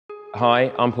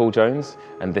Hi, I'm Paul Jones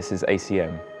and this is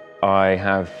ACM. I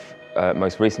have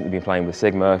most recently been playing with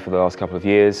Sigma for the last couple of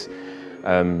years.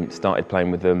 Started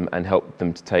playing with them and helped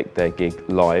them to take their gig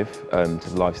live, to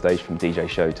the live stage, from DJ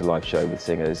show to live show with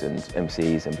singers and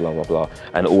MCs and blah blah blah,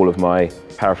 and all of my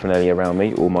paraphernalia around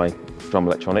me, all my drum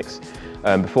electronics.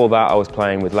 Before that I was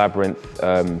playing with Labyrinth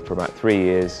for about 3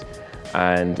 years,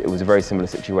 and it was a very similar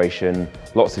situation.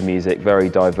 Lots of music, very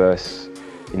diverse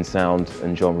in sound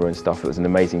and genre and stuff. It was an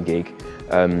amazing gig.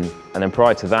 And then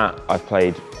prior to that, I've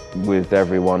played with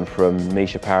everyone from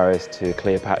Misha Paris to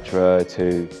Cleopatra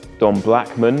to Don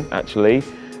Blackman, actually,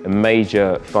 a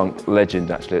major funk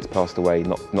legend actually that's passed away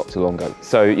not too long ago.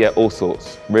 So yeah, all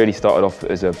sorts. Really started off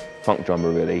as a funk drummer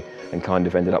really, and kind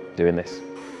of ended up doing this.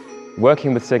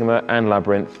 Working with Sigma and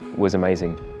Labyrinth was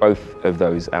amazing. Both of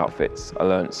those outfits. I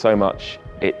learned so much.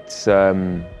 It's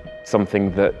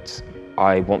something that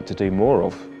I want to do more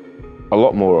of, a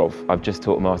lot more of. I've just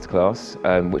taught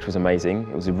Masterclass, which was amazing.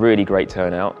 It was a really great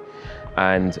turnout,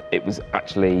 and it was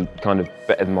actually kind of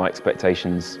better than my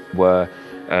expectations were.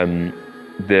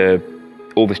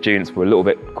 All the students were a little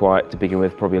bit quiet to begin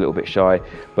with, probably a little bit shy,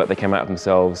 but they came out of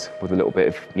themselves with a little bit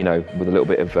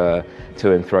of,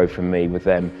 to and fro from me with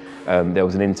them. There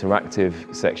was an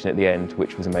interactive section at the end,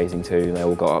 which was amazing too, and they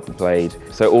all got up and played.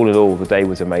 So all in all, the day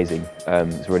was amazing. It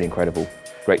was really incredible.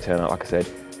 Great turnout, like I said.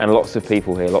 And lots of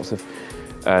people here, lots of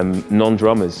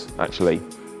non-drummers, actually.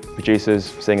 Producers,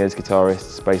 singers,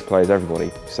 guitarists, bass players,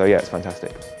 everybody. So yeah, it's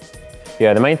fantastic.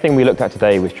 Yeah, the main thing we looked at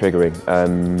today was triggering.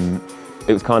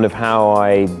 It was kind of how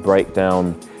I break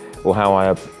down, or how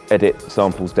I edit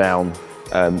samples down,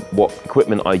 what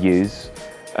equipment I use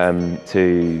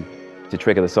to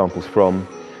trigger the samples from,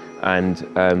 and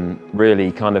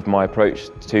really kind of my approach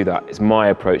to that. It's my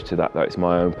approach to that though, it's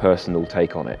my own personal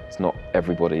take on it. It's not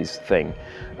everybody's thing.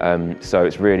 So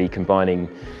it's really combining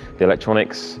the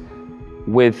electronics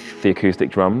with the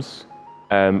acoustic drums,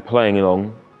 playing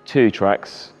along 2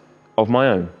 tracks of my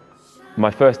own.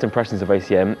 My first impressions of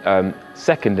ACM,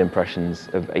 second impressions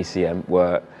of ACM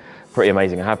were pretty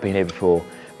amazing. I have been here before,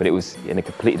 but it was in a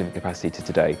completely different capacity to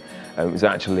today. It was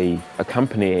actually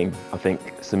accompanying, I think,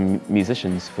 some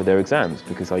musicians for their exams,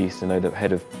 because I used to know the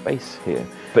head of bass here.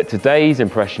 But today's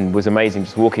impression was amazing,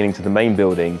 just walking into the main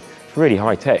building. It's really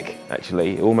high tech,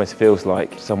 actually. It almost feels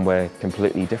like somewhere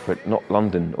completely different, not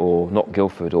London or not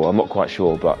Guildford, or I'm not quite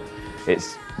sure, but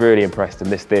it's really impressed,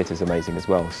 and this theatre's amazing as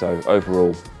well. So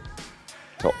overall,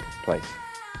 top place.